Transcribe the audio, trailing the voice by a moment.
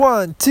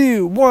1,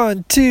 2,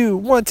 1, 2,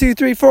 1, 2,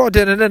 3, 4.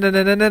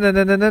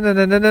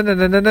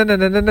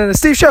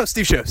 Steve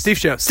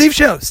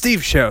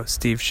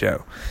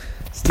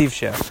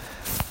Show.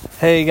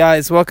 Hey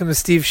guys, welcome to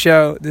Steve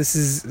Show. This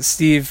is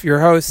Steve, your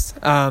host.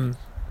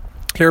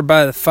 Here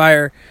by the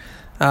fire,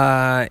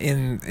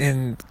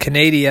 in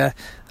Canada,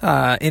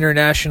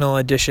 International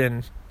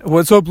Edition.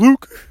 What's up,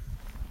 Luke?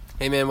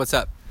 Hey man, what's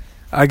up?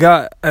 I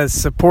got a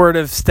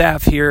supportive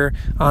staff here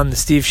on the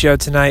Steve Show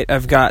tonight.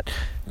 I've got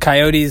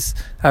Coyotes,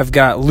 I've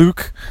got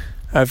Luke,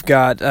 I've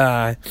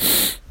got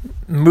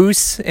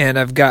Moose, and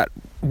I've got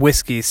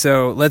Whiskey.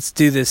 So let's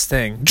do this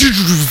thing.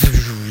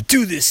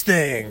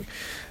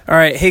 All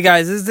right, hey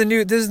guys, this is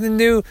the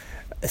new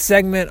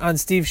segment on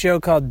Steve Show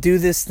called Do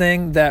This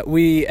Thing that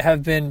we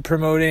have been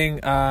promoting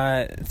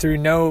through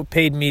no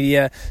paid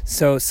media,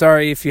 so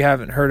sorry if you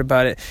haven't heard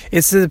about it.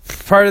 It's the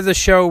part of the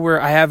show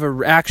where I have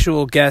an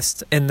actual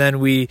guest, and then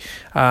we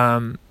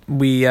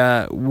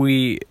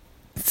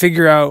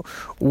figure out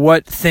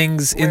what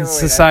things in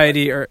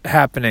society are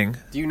happening.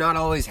 Do you not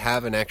always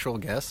have an actual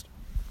guest?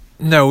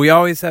 No, we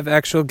always have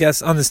actual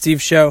guests on the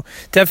Steve Show.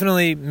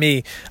 Definitely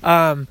me.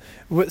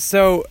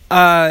 So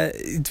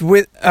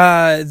with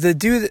the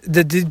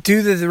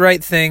do the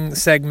right thing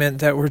segment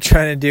that we're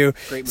trying to do.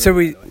 Great movie, so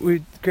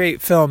we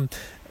great film.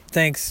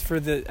 Thanks for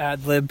the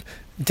ad lib.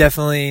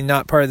 Definitely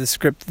not part of the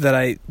script that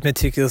I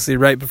meticulously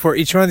write before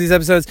each one of these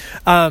episodes.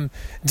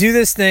 Do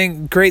this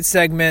thing, great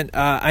segment.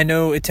 I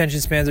know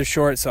attention spans are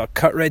short, so I'll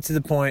cut right to the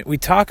point. We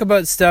talk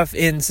about stuff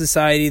in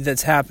society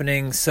that's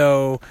happening.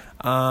 So,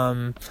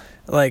 and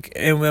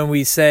when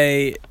we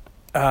say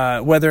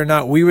whether or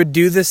not we would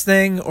do this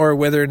thing or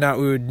whether or not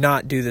we would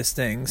not do this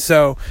thing.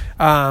 So,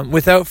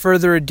 without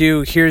further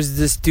ado, here's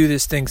this Do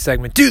This Thing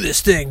segment. Do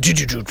this thing.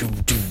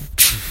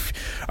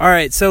 All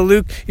right, so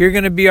Luke, you're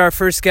going to be our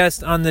first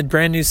guest on the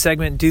brand new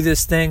segment, Do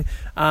This Thing.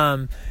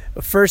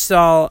 First of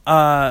all,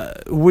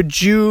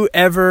 would you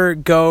ever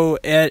go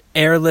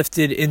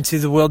airlifted into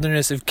the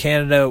wilderness of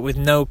Canada with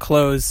no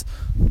clothes?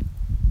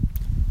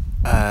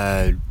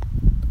 I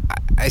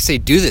say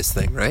do this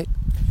thing, right?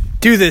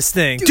 Do this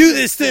thing. Do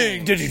this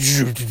thing.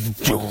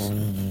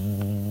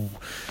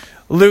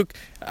 Luke,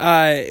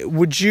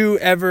 would you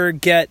ever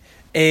get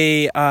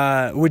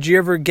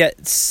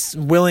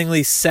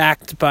willingly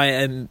sacked by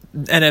an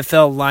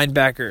NFL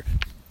linebacker?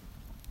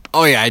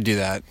 Oh yeah, I do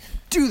that.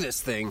 Do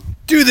this thing.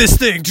 Do this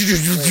thing.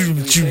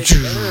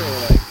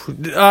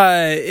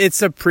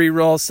 It's a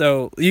pre-roll,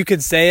 so you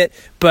could say it,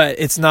 but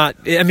it's not.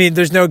 I mean,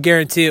 there's no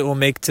guarantee it will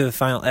make to the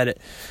final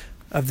edit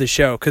of the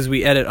show because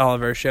we edit all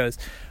of our shows.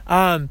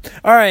 All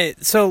right,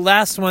 so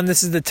last one.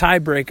 This is the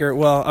tiebreaker.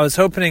 Well, I was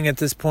hoping at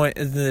this point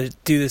in the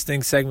Do This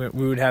Thing segment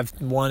we would have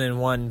 1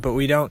 and 1, but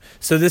we don't.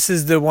 So this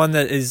is the one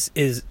that is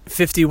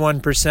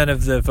 51%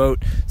 of the vote.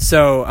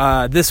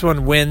 So this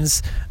one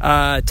wins.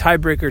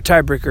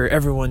 Tiebreaker.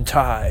 Everyone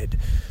tied.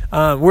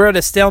 We're at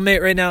a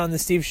stalemate right now on the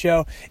Steve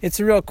Show. It's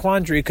a real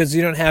quandary because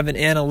we don't have an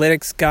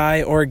analytics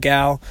guy or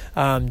gal,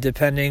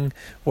 depending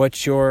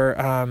what your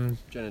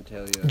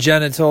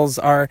genitals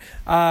are.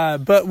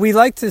 But we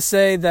like to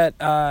say that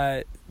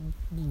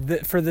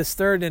for this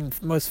third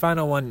and most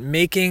final one,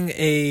 making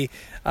a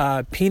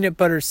peanut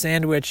butter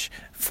sandwich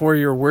for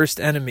your worst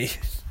enemy.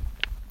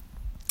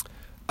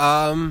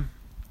 I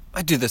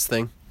do this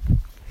thing.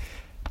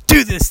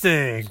 Do this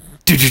thing.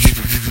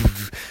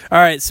 All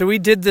right, so we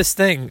did this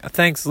thing.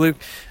 Thanks, Luke.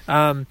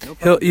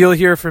 You'll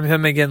hear from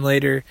him again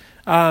later.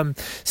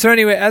 So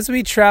anyway, as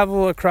we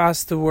travel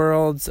across the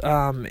world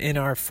in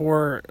our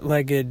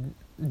four-legged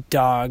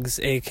dogs,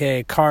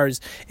 aka cars,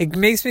 it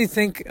makes me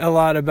think a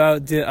lot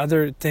about the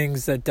other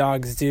things that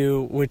dogs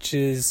do, which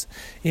is,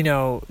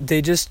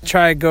 they just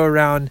try to go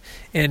around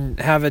and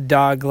have a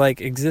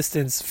dog-like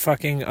existence,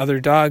 fucking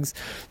other dogs,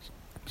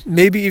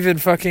 maybe even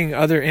fucking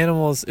other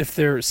animals if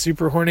they're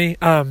super horny.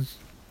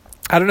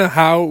 I don't know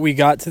how we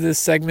got to this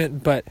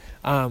segment, but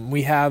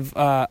we have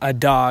a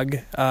dog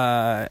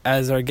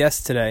as our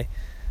guest today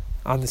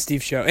on the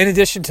Steve Show. In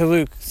addition to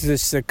Luke,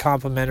 this is a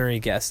complimentary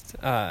guest.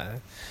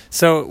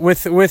 So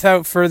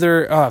without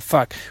further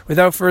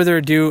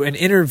ado, an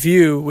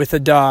interview with a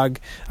dog.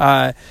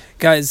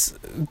 Guys,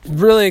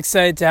 really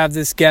excited to have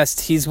this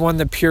guest. He's won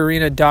the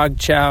Purina Dog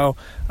Chow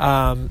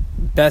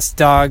Best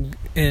Dog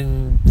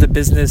in the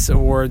Business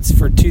Awards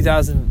for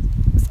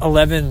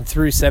 2011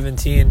 through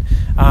 17.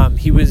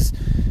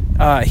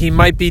 He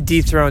might be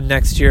dethroned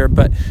next year,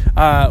 but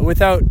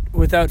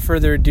without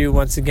further ado,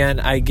 once again,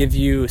 I give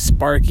you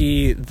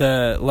Sparky,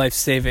 the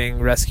life-saving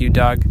rescue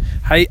dog.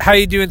 How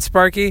you doing,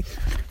 Sparky?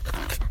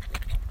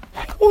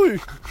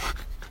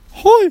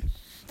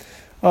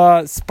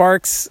 Hi.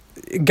 Sparks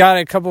got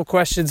a couple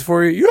questions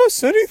for you.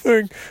 Yes,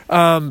 anything.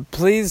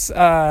 Please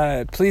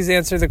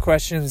answer the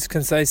questions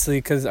concisely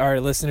because our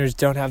listeners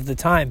don't have the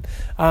time.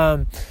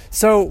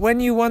 So when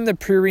you won the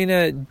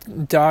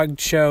Purina Dog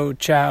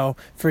Chow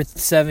for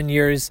 7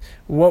 years,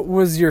 what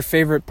was your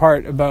favorite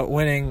part about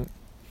winning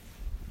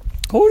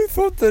I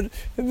thought that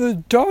in the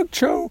dog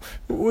show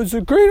was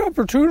a great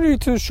opportunity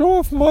to show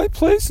off my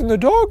place in the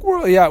dog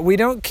world. Yeah, we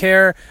don't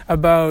care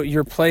about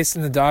your place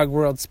in the dog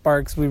world,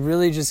 Sparks. We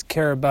really just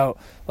care about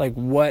like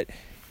what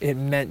it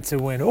meant to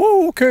win.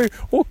 Oh, okay.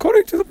 Well,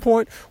 cutting to the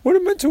point, what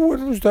it meant to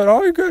win was that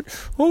I get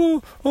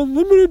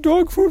unlimited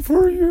dog food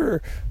for a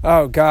year.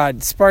 Oh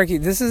God, Sparky,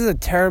 this is a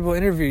terrible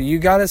interview. You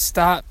gotta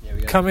stop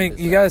coming.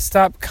 You gotta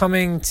stop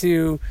coming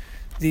to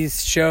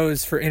these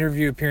shows for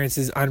interview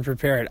appearances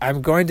unprepared.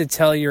 I'm going to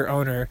tell your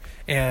owner,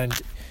 and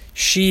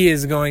she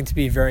is going to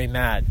be very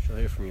mad. She'll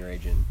hear from your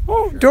agent.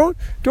 Oh, sure.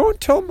 Don't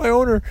tell my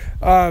owner.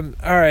 All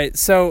right,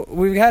 so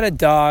we had a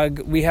dog.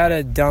 We had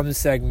a dumb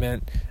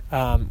segment.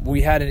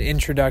 We had an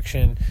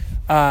introduction.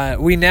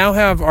 We now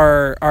have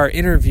our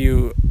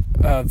interview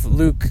of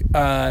Luke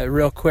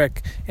real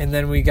quick, and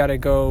then we got to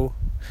go.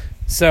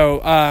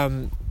 So,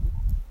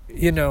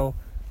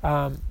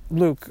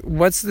 Luke,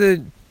 what's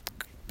the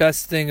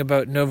best thing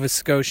about Nova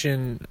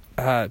Scotian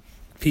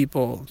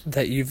people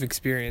that you've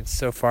experienced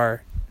so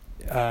far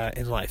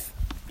in life?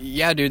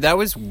 Yeah, dude, that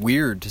was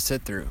weird to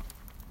sit through.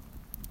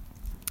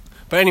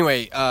 But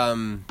anyway,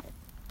 to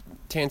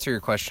answer your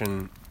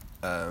question,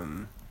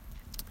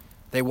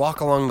 they walk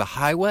along the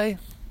highway.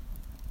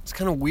 It's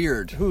kind of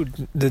weird. Who,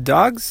 the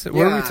dogs?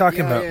 What are we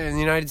talking about? Yeah, in the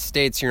United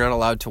States, you're not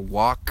allowed to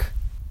walk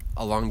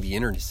along the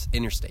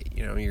interstate.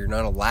 You know, you're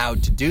not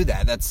allowed to do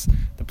that. That's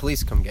the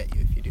police come get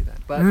you if you do that.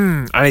 But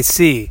I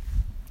see.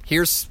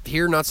 Here,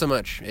 not so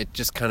much. It's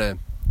just kind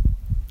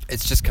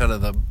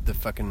of the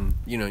fucking,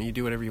 you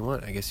do whatever you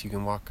want. I guess you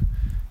can walk.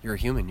 You're a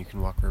human. You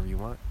can walk wherever you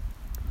want.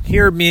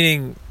 Here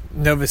meaning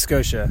Nova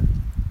Scotia.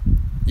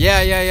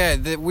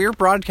 Yeah. We're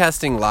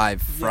broadcasting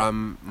live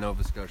from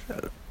Nova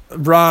Scotia.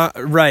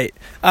 Right.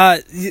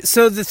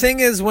 So the thing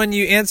is, when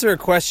you answer a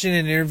question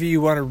in an interview,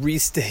 you want to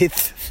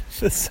restate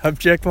the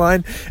subject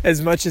line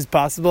as much as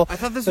possible. I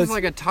thought this was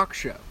like a talk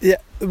show. Yeah,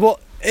 well,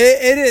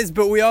 it is,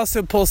 but we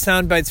also pull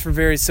sound bites for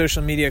various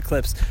social media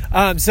clips.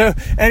 So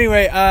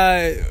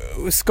anyway,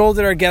 we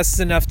scolded our guests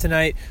enough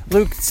tonight.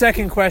 Luke,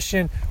 second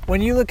question.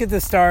 When you look at the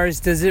stars,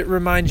 does it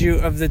remind you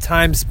of the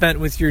time spent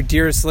with your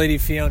dearest lady,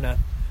 Fiona?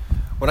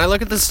 When I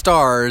look at the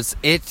stars,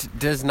 it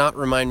does not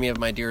remind me of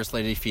my dearest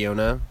lady,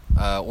 Fiona,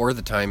 or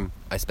the time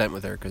I spent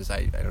with her, because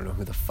I don't know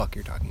who the fuck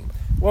you're talking about.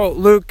 Well,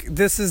 Luke,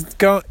 this is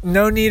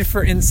no need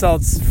for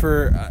insults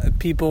for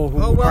people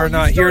who are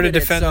not here to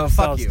defend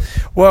themselves. Fuck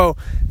you. Whoa,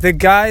 the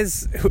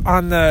guys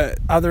on the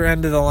other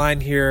end of the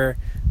line here,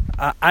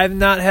 I've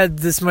not had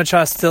this much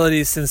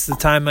hostility since the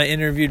time I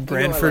interviewed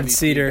Branford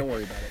Cedar. Don't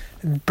worry about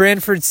it.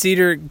 Branford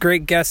Cedar,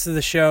 great guest of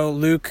the show.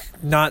 Luke,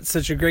 not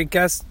such a great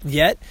guest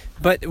yet,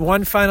 but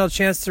one final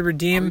chance to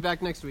redeem. I'll be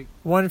back next week.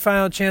 One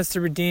final chance to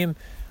redeem.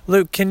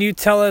 Luke, can you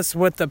tell us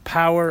what the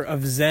power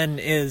of Zen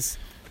is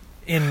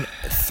in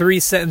 3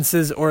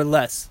 sentences or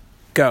less?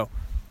 Go.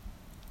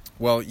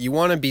 Well, you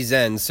want to be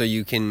Zen so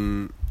you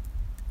can,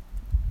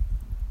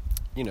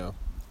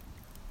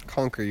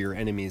 conquer your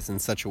enemies in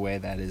such a way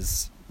that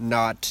is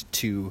not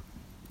to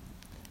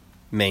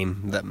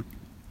maim them.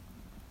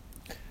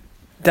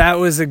 That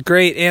was a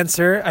great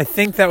answer. I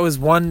think that was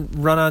one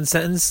run-on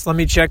sentence. Let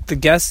me check the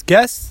guess.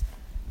 Guess?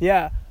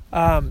 Yeah.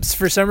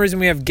 For some reason,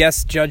 we have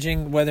guests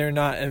judging whether or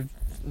not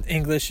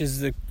English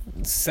is the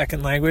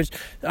second language.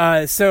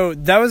 So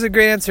that was a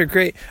great answer.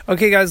 Great.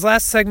 Okay, guys,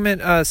 last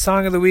segment,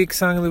 Song of the Week.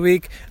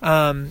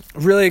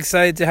 Really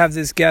excited to have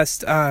this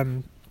guest.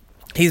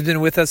 He's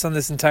been with us on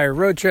this entire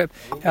road trip.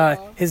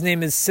 His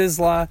name is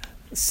Sizzla,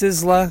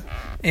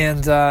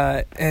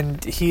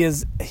 and he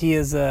is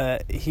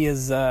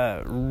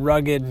a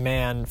rugged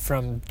man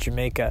from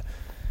Jamaica.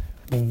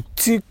 You want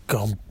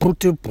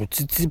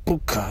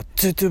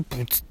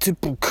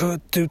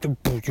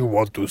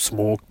to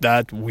smoke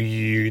that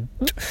weed?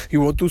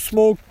 You want to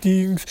smoke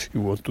things?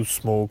 You want to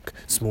smoke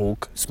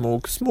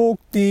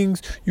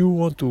things? You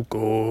want to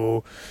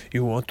go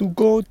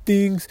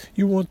things?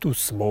 You want to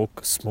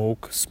smoke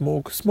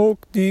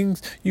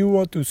things? You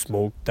want to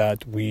smoke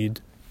that weed?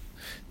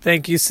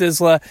 Thank you,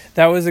 Sizzla.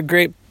 That was a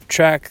great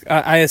track.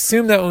 I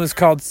assume that one was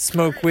called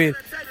Smoke Weed.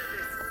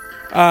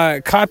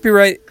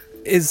 Copyright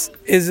is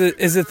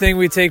a thing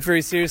we take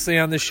very seriously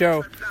on the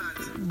show.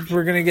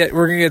 We're gonna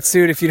get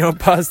sued if you don't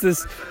pause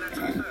this.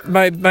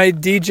 My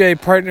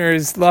DJ partner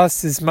has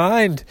lost his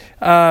mind.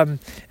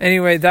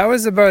 Anyway, that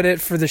was about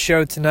it for the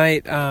show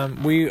tonight.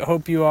 We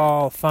hope you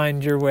all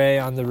find your way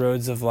on the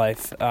roads of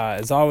life,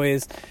 as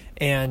always,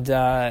 and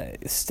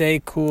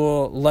stay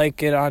cool.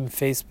 Like it on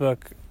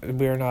Facebook.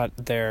 We're not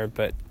there,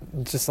 but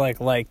just like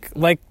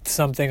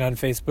something on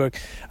Facebook.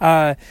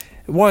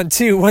 1,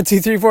 2, 1, 2,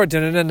 3, 4.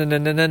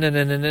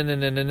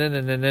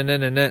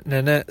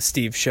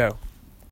 Steve Show.